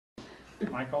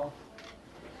Michael.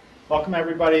 Welcome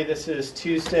everybody. This is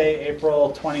Tuesday,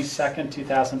 April 22nd,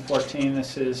 2014.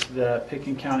 This is the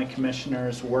Pickens County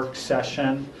Commissioners work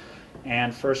session.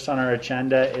 And first on our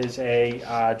agenda is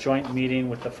a joint meeting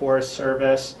with the Forest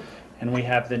Service. And we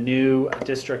have the new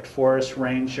District Forest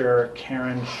Ranger,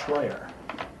 Karen Schroyer.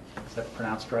 Is that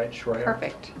pronounced right, Schroyer?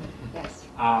 Perfect. Yes.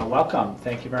 Welcome.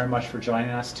 Thank you very much for joining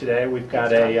us today. We've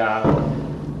got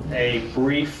a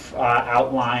brief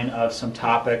outline of some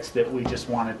topics that we just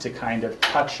wanted to kind of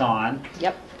touch on.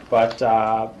 Yep. But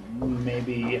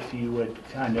maybe if you would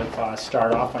kind of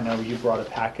start off. I know you brought a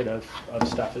packet of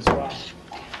stuff as well.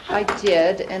 I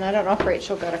did, and I don't know if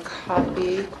Rachel got a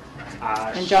copy.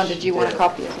 And John, did you want a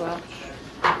copy as well?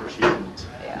 She didn't.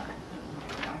 Yeah.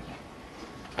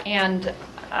 And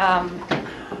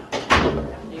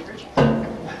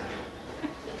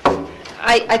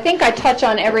I think I touch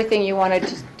on everything you wanted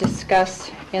to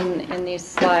discuss in these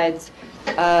slides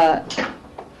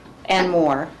and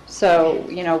more. So,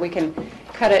 you know, we can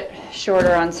cut it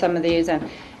shorter on some of these. And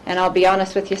I'll be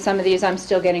honest with you, some of these I'm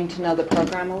still getting to know the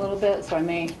program a little bit, so I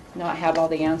may not have all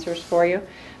the answers for you.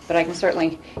 But I can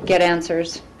certainly get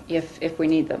answers if we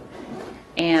need them.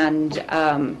 And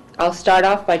I'll start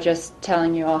off by just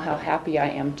telling you all how happy I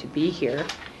am to be here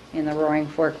in the Roaring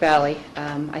Fork Valley.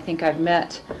 I think I've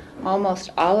met almost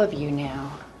all of you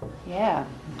now. Yeah,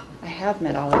 I have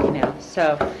met all of you now.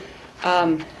 So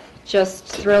just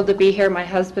thrilled to be here. My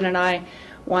husband and I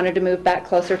wanted to move back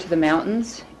closer to the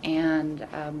mountains, and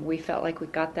we felt like we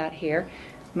got that here,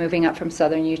 moving up from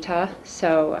southern Utah.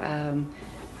 So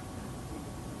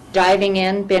diving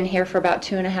in, been here for about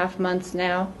 2.5 months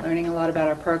now, learning a lot about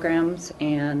our programs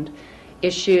and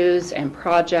issues and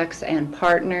projects and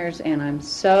partners, and I'm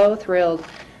so thrilled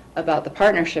about the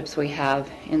partnerships we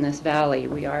have in this valley.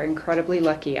 We are incredibly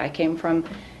lucky. I came from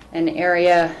an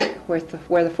area where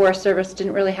the Forest Service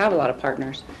didn't really have a lot of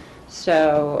partners.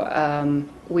 So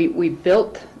we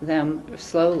built them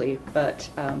slowly, but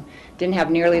didn't have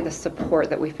nearly the support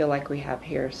that we feel like we have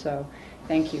here. So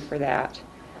thank you for that.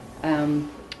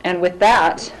 And with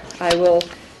that, I will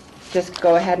just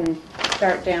go ahead and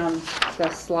start down the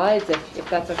slides, if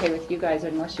that's okay with you guys,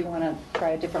 unless you want to try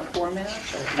a different format.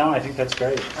 Or? No, I think that's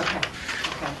great. Okay.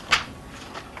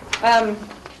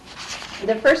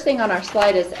 The first thing on our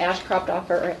slide is ash crop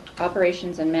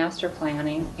operations and master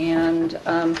planning, and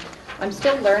I'm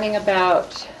still learning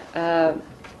about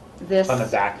this. On the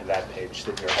back of that page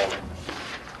that you're holding.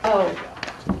 Oh,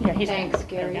 yeah, thanks,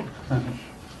 Gary.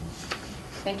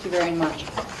 Thank you very much.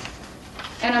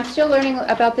 And I'm still learning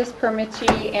about this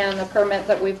permittee and the permit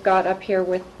that we've got up here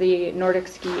with the Nordic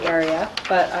ski area,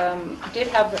 but did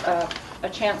have a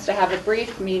chance to have a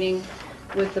brief meeting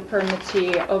with the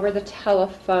permittee over the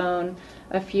telephone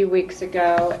a few weeks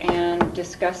ago and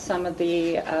discuss some of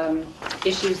the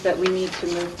issues that we need to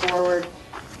move forward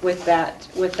with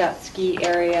that ski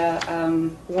area.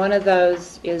 One of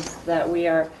those is that we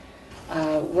are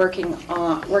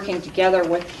working together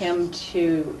with him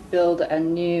to build a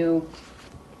new,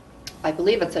 I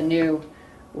believe it's a new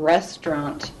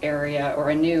restaurant area, or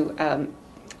a new,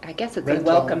 I guess it's a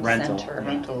welcome center.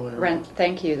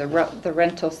 Thank you, the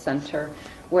rental center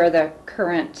where the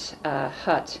current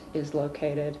hut is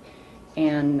located.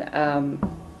 And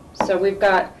so we've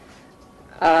got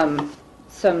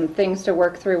some things to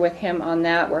work through with him on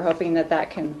that. We're hoping that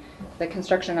the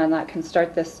construction on that can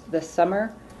start this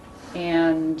summer.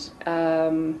 And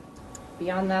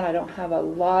beyond that, I don't have a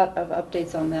lot of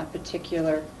updates on that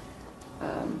particular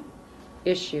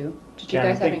issue. Did you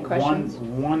guys have any questions?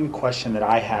 One question that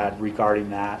I had regarding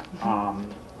that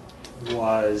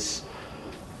was,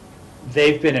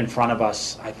 they've been in front of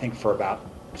us, I think, for about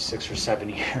 6 or 7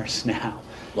 years now.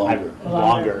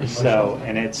 Longer. So,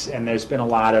 and there's been a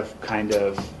lot of kind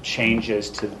of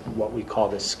changes to what we call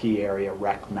the ski area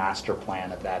rec master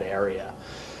plan of that area.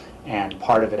 And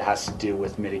part of it has to do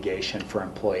with mitigation for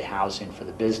employee housing for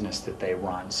the business that they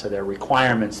run. So there are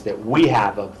requirements that we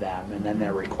have of them, and then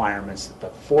there are requirements that the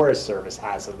Forest Service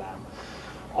has of them.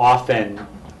 Often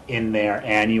in their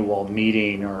annual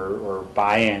meeting or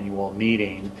biannual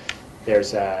meeting,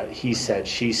 there's a he said,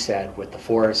 she said with the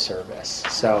Forest Service.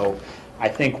 So I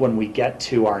think when we get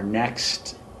to our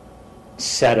next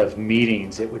set of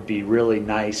meetings, it would be really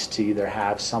nice to either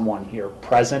have someone here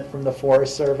present from the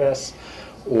Forest Service,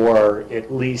 or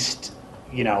at least,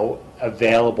 you know,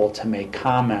 available to make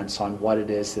comments on what it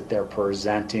is that they're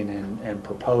presenting and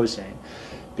proposing.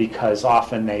 Because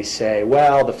often they say,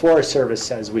 well, the Forest Service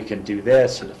says we can do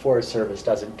this, or the Forest Service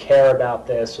doesn't care about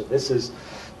this, or this is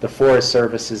the Forest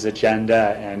Service's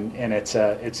agenda, and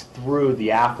it's through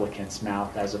the applicant's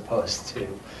mouth as opposed to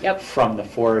from the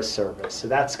Forest Service. So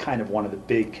that's kind of one of the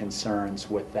big concerns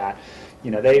with that. You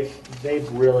know, they've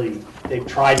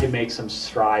tried to make some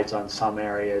strides on some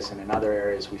areas, and in other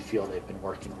areas we feel they've been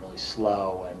working really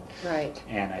slow,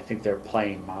 and I think they're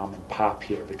playing mom and pop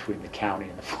here between the county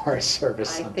and the Forest Service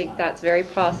sometimes. I think that's very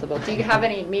possible. Do you have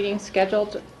any meetings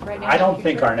scheduled right now? I don't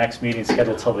think our next meeting's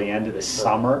scheduled till the end of the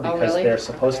summer, because really? they're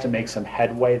supposed to make some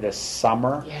headway this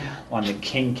summer on the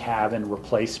King Cabin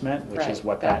replacement, which is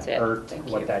what that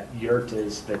yurt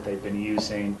is that they've been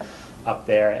using up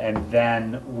there. And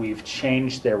then we've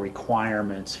changed their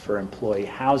requirements for employee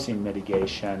housing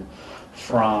mitigation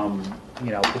from, you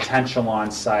know, potential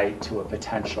on-site to a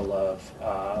potential of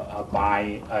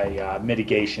a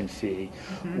mitigation fee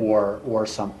or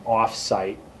some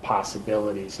off-site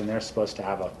possibilities. And they're supposed to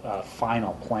have a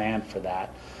final plan for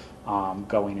that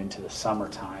going into the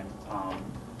summertime.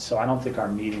 So I don't think our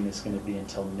meeting is going to be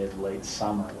until mid-late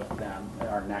summer with them,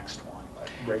 our next one.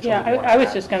 Rachel, yeah, I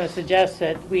was just going to suggest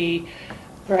that we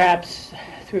perhaps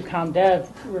through ComDev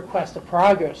request a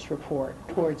progress report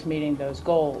towards meeting those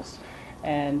goals.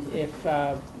 And if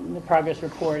the progress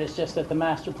report is just that the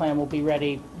master plan will be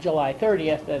ready July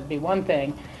 30th, that'd be one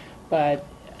thing. But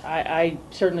I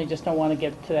certainly just don't want to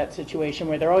get to that situation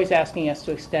where they're always asking us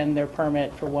to extend their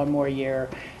permit for one more year,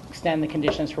 extend the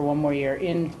conditions for one more year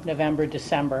in November,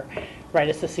 December, right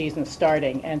as the season's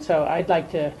starting. And so I'd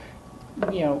like to,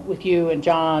 you know, with you and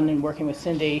John and working with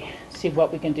Cindy, see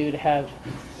what we can do to have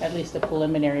at least a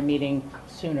preliminary meeting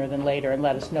sooner than later and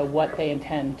let us know what they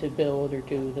intend to build or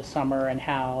do this summer and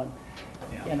how,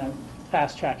 and you know,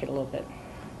 fast track it a little bit.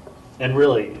 And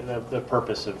really, the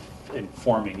purpose of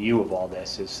informing you of all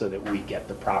this is so that we get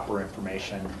the proper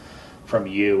information from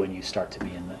you and you start to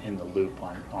be in the loop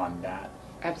on that.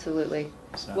 Absolutely.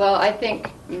 So. Well, I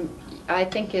think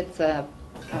it's a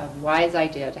wise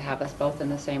idea to have us both in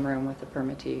the same room with the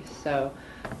permittees. So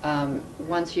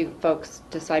once you folks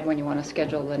decide when you want to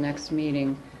schedule the next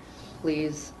meeting,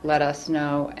 please let us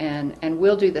know, and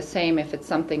we'll do the same if it's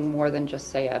something more than just,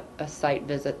 say, a site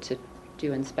visit to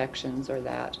do inspections or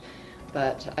that.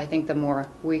 But I think the more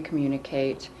we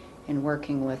communicate in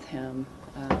working with him,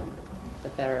 the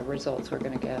better results we're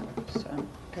going to get. So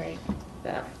great.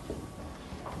 Yeah.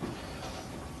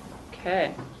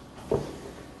 Okay.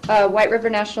 White River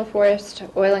National Forest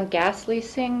oil and gas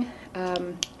leasing,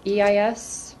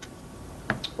 EIS.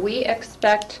 We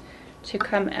expect to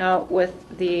come out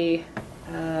with the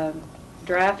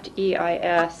draft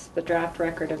EIS, the draft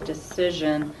record of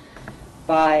decision,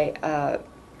 by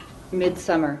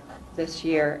midsummer this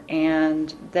year,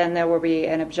 and then there will be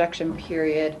an objection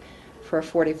period for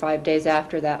 45 days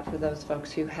after that for those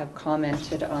folks who have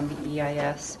commented on the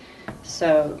EIS.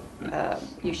 So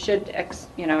you should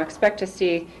expect to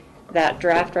see that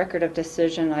draft record of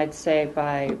decision, I'd say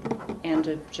by end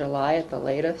of July at the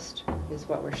latest, is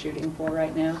what we're shooting for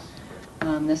right now.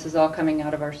 This is all coming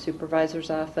out of our supervisor's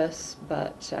office,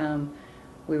 but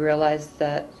we realize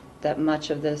that much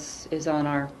of this is on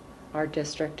our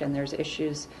district, and there's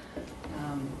issues,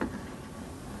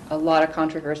 a lot of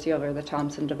controversy over the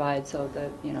Thompson Divide, so that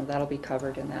that'll be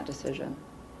covered in that decision.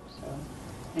 So,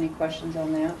 any questions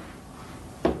on that?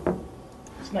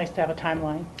 It's nice to have a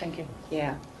timeline. Thank you.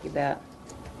 Yeah, you bet.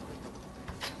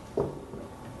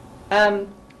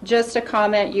 Just a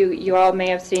comment, you all may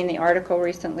have seen the article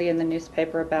recently in the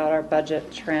newspaper about our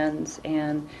budget trends,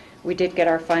 and we did get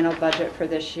our final budget for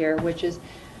this year, which has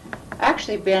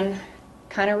actually been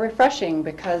kind of refreshing,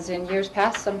 because in years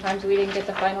past sometimes we didn't get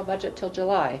the final budget till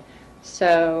July.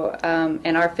 So,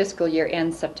 and our fiscal year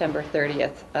ends September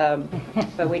 30th.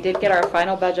 But we did get our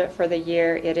final budget for the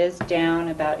year. It is down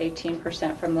about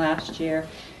 18% from last year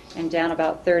and down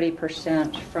about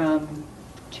 30% from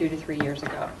 2 to 3 years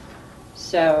ago.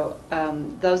 So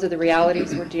those are the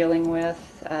realities we're dealing with.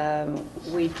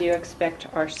 We do expect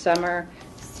our summer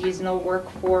seasonal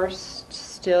workforce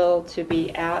still to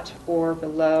be at or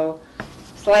below,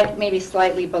 maybe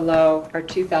slightly below our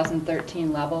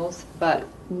 2013 levels, but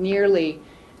nearly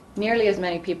as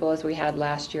many people as we had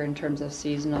last year in terms of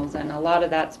seasonals, and a lot of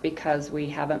that's because we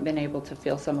haven't been able to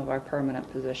fill some of our permanent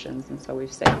positions, and so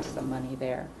we've saved some money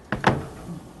there.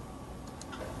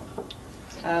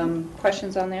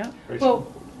 Questions on that? Well,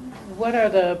 what are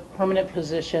the permanent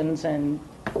positions, and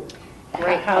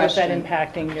how is that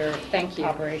impacting your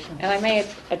operations? And I may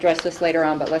address this later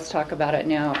on, but let's talk about it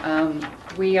now.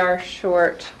 We are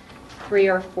short 3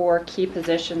 or 4 key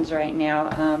positions right now.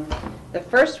 The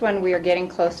supervisor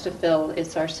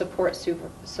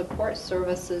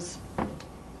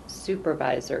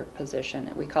supervisor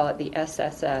position. We call it the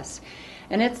SSS.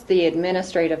 And it's the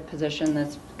administrative position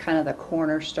that's kind of the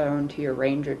cornerstone to your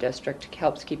ranger district,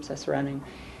 helps keeps us running.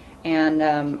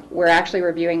 And we're actually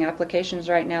reviewing applications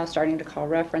right now, starting to call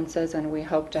references, and we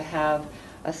hope to have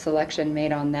a selection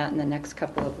made on that in the next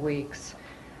couple of weeks.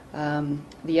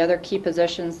 The other key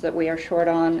positions that we are short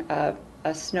on,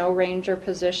 a snow ranger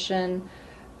position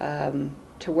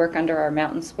to work under our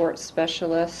mountain sports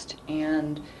specialist,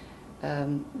 and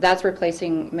that's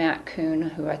replacing Matt Kuhn,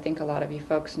 who I think a lot of you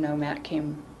folks know. Matt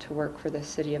came to work for the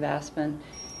city of Aspen.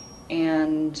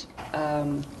 And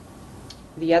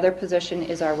the other position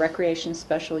is our recreation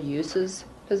special uses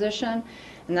position,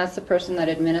 and that's the person that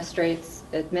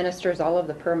administers all of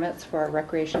the permits for our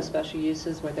recreation special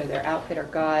uses, whether they're outfitter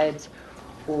guides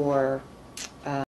or